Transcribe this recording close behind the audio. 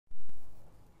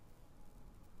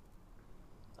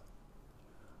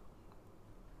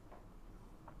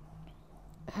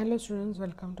Hello students,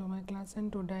 welcome to my class,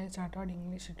 and today I started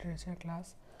English literature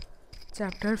class.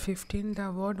 Chapter 15,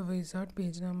 the word wizard,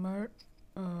 page number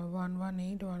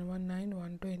 118, 119,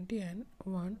 120 and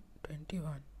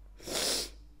 121.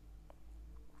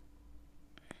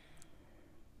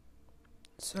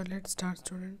 So let's start,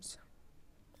 students.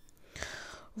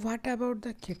 What about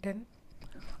the kitten?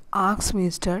 Asks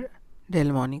Mr.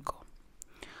 Delmonico.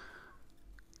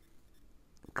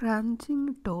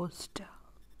 Crunching toast.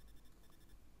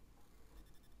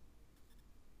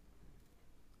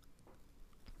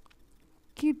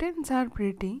 Kittens are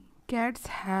pretty. Cats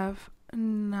have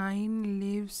 9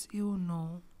 lives, you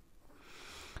know.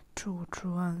 True,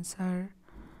 answer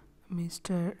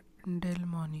Mr.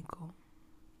 Delmonico.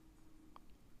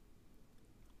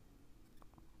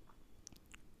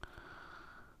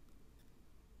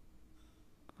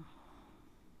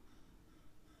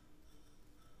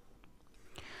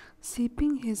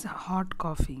 Sipping his hot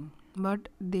coffee, but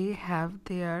they have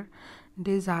their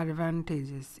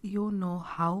disadvantages. You know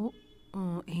how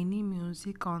any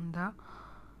music on the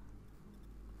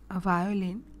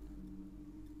violin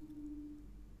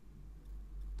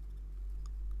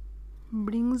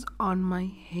brings on my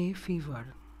hay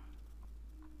fever.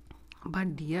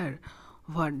 But dear,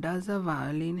 what does a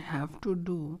violin have to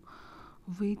do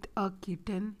with a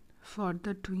kitten for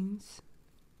the twins?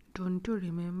 Don't you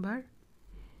remember?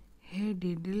 Hey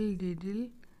diddle diddle,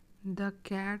 the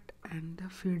cat and the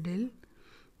fiddle,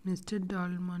 Mr.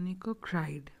 Delmonico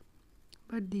cried.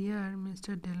 But dear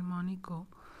Mr. Delmonico,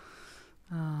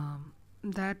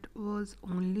 that was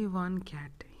only one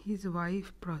cat, his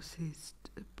wife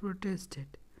protested.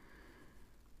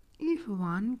 If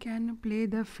one can play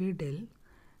the fiddle,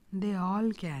 they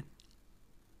all can.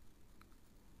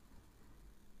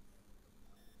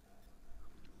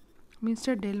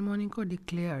 Mr. Delmonico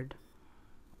declared,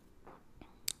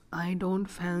 I don't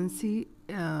fancy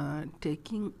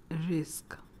taking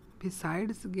risk.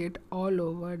 Besides, get all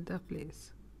over the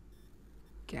place.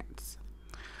 Cats.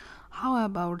 How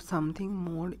about something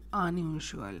more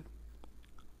unusual?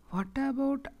 What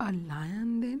about a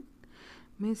lion then?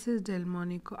 Mrs.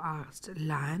 Delmonico asked.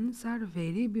 Lions are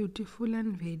very beautiful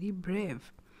and very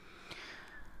brave.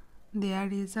 There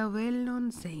is a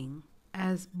well-known saying,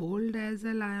 as bold as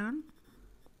a lion.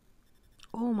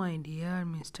 Oh my dear,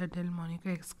 Mr.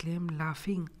 Delmonico exclaimed,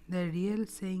 laughing. The real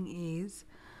saying is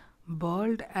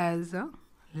bold as a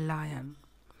lion.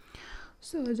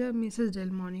 So जब Mrs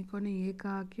डेलमोनिको ने ये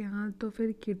कहा कि हाँ तो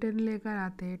फिर kitten लेकर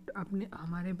आते हैं अपने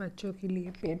हमारे बच्चों के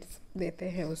लिए पेट्स देते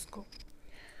हैं उसको.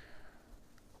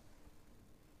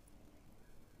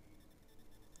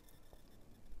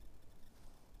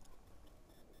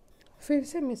 फिर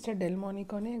से मिस्टर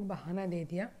डेलमोनिको ने एक बहाना दे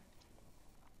दिया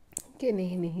कि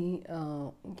नहीं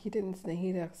किटन्स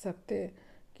नहीं रख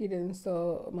सकते. किटन्स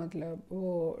तो मतलब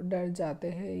वो डर जाते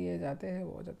हैं, ये जाते हैं,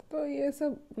 वो जाते. तो ये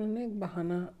सब उन्होंने एक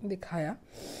बहाना दिखाया.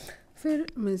 फिर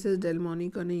मिसेस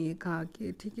डेलमोनिको ने ये कहा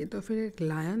कि ठीक है तो फिर एक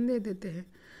लायन दे देते हैं.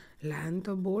 लायन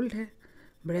तो बोल्ड है,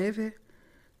 ब्रेव है.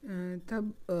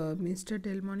 तब मिस्टर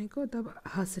डेलमोनिको तब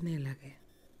हंसने लगे.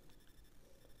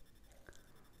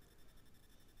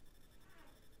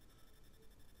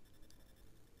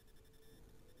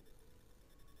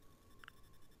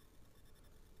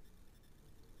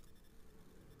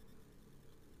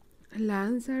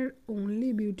 Lions are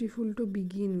only beautiful to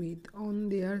begin with. On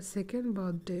their second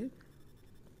birthday,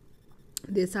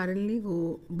 they suddenly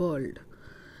go bald,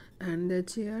 and the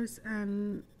chairs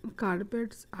and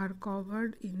carpets are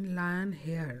covered in lion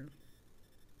hair.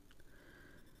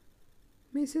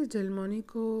 Mrs.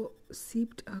 Delmonico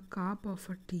sipped a cup of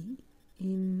tea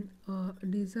in a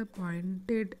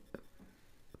disappointed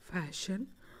fashion.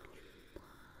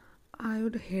 I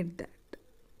would hate that,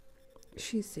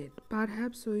 she said.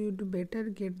 Perhaps we'd better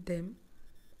get them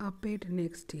a pet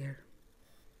next year.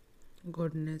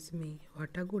 Goodness me, what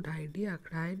a good idea,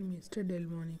 cried Mr.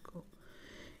 Delmonico.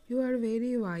 You are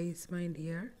very wise, my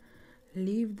dear.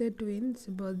 Leave the twins'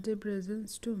 birthday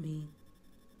presents to me.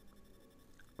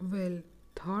 Well,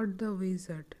 thought the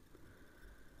wizard,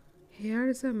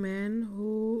 here's a man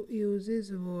who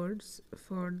uses words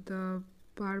for the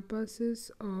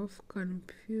purposes of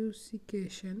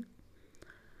confusion.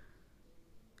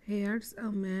 Here's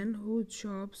a man who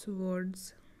chops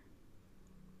words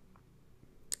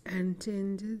and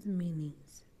changes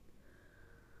meanings.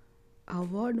 A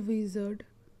word wizard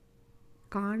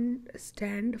can't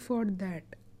stand for that.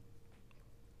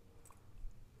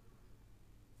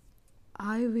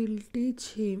 I will teach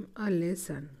him a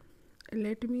lesson.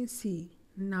 Let me see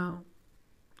now.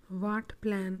 What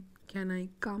plan can I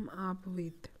come up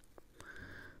with?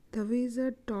 The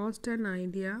wizard tossed an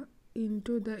idea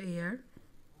into the air.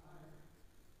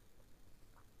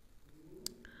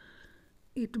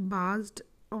 It buzzed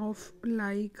off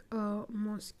like a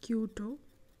mosquito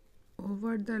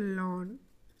over the lawn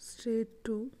straight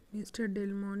to Mr.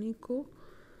 Delmonico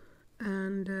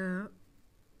and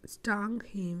stung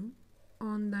him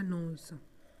on the nose.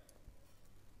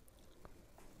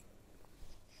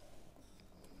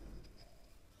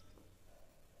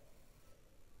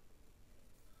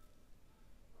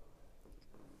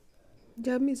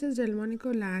 जब Mrs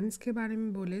डेलमोनिको lands के बारे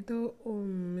में बोले तो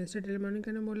mister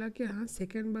डेलमोनिको ने बोला कि हाँ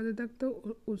सेकेंड बजे तक तो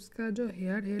उसका जो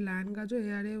हेयर है, लैंड का जो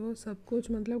हेयर है वो सब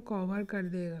कुछ मतलब कवर कर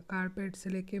देगा, कारपेट से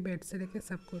लेके बेड से लेके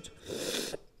सब कुछ.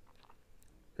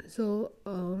 सो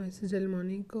मिसेस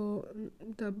डेलमोनिको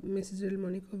तब मिसेस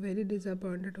डेलमोनिको वेरी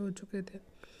डिसअपॉइंटेड हो चुके थे.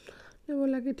 ने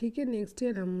बोला कि ठीक है नेक्स्ट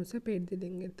ईयर हम उसे पेट दे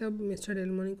देंगे. तब मिस्टर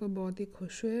डेलमोनिको बहुत ही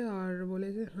खुश हुए और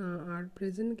बोले कि हाँ आर्ट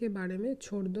प्रेजेंट के बारे में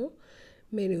छोड़ दो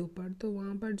मेरे ऊपर. तो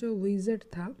वहाँ पर जो विज़र्ड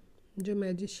था, जो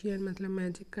मैजिशियन मतलब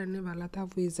मैजिक करने वाला था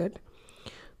विज़र्ड,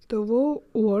 तो वो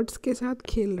वर्ड्स के साथ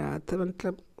खेल रहा था.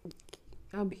 मतलब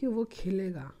अभी वो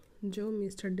खेलेगा जो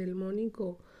मिस्टर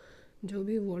डेलमोनिको जो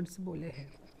भी वर्ड्स बोले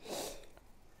हैं.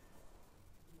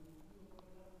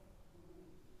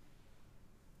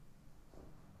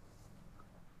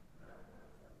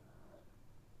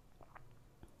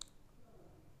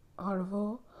 और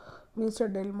वो मिस्टर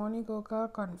डेलमोनिको का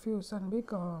कन्फ्यूज़न भी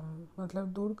मतलब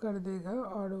दूर कर देगा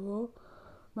और वो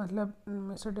मतलब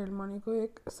मिस्टर डेलमोनिको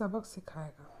एक सबक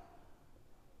सिखाएगा.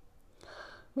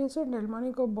 Mister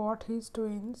डेलमोनिको bought his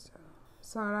twins,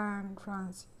 Sarah and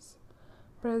Francis,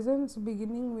 presents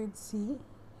beginning with C,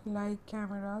 like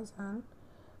cameras and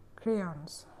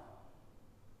crayons,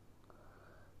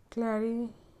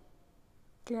 clarinets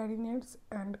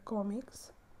and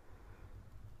comics,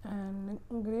 and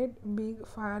great big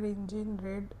fire engine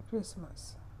red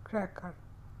Christmas cracker.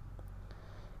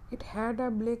 It had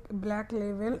a black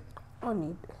label on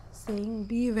it saying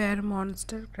beware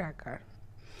monster cracker.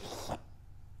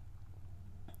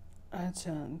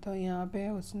 अच्छा, तो यहाँ पे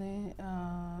उसने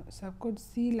सब कुछ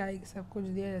सी like सब कुछ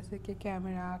दिया, जैसे कि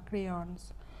कैमरा,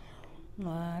 क्रेयॉन्स,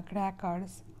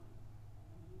 क्रैकर्स.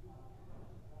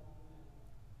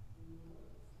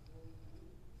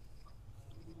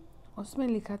 उसमें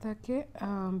लिखा था कि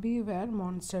beware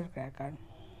monster cracker.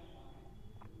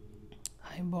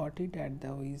 I bought it at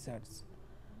the Wizards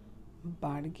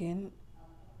bargain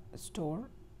store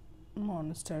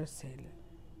monster sale.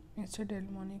 Mr.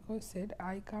 Delmonico said,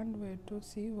 I can't wait to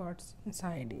see what's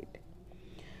inside it.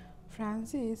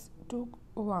 Francis took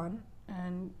one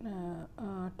end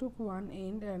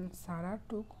and Sarah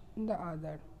took the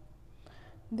other.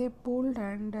 They pulled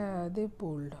and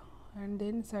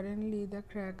then suddenly the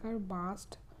cracker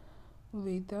burst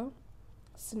with a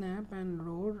snap and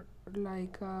roared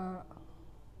like a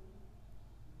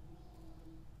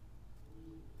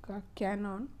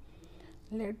cannon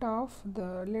let off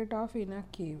in a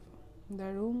cave.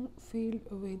 The room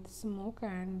filled with smoke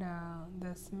and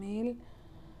the smell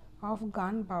of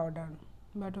gunpowder.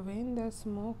 But when the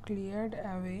smoke cleared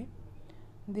away,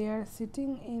 there,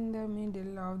 sitting in the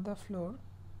middle of the floor,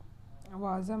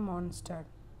 was a monster.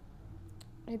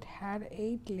 It had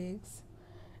 8 legs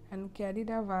and carried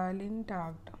a violin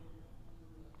tucked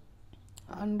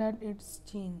under its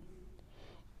chin.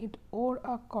 It wore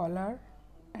a collar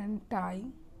and tie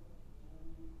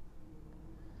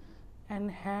and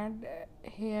had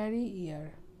hairy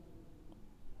ear,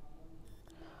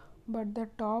 but the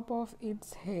top of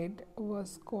its head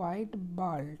was quite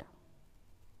bald.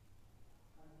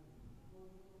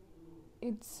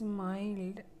 It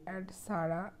smiled at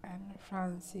Sarah and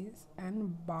Francis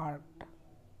and barked.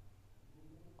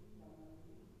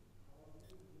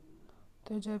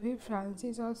 तो जब भी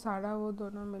Francis और सारा वो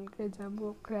दोनों मिलकर जब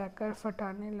वो क्रैकर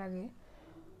फटाने लगे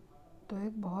तो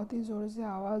एक बहुत ही ज़ोर से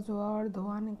आवाज़ हुआ और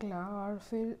धुआं निकला. और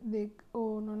फिर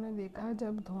उन्होंने देखा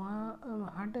जब धुआं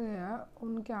हट गया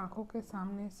उनके आँखों के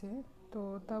सामने से,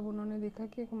 तो तब उन्होंने देखा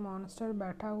कि एक मॉन्स्टर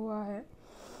बैठा हुआ है.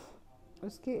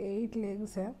 उसके 8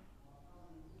 लेग्स हैं,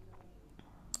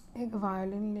 एक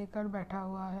वायलिन लेकर बैठा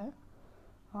हुआ है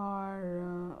और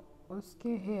उसके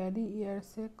हेयरी ईयर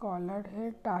से कॉलर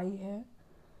है, टाई है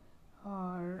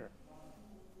और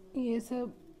ये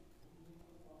सब.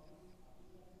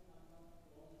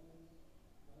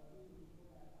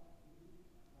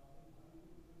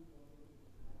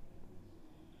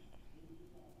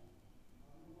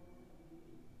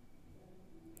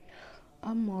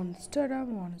 A monster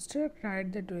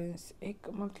cried the twins. एक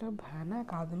मतलब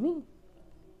भयानक आदमी.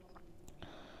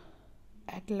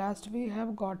 At last we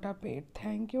have got a pet.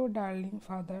 Thank you darling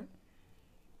father.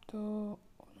 तो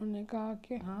उन्होंने कहा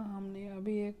कि हाँ हमने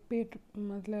अभी एक पेट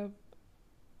मतलब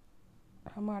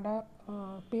हमारा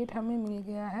पेट हमें मिल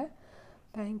गया है,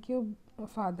 Thank you,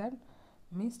 father.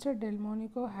 Mr.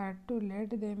 Delmonico had to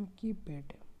let them keep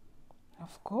it.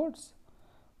 Of course,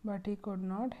 but he could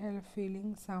not help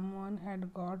feeling someone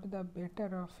had got the better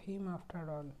of him after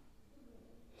all.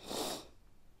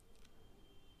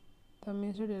 तब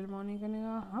मिस्टर डेलमोनिको ने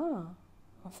कहा हाँ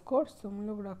ऑफ कोर्स तुम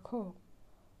लोग रखो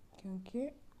क्योंकि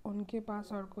उनके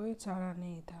पास और कोई चारा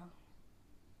नहीं था.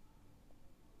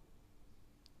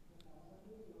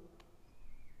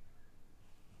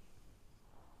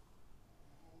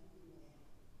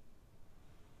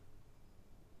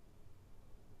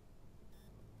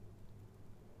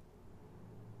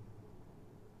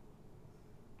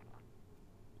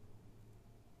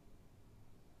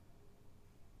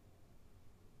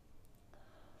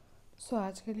 सो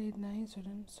आज के लिए इतना ही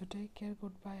student. So take care,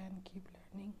 good bye and keep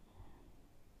learning.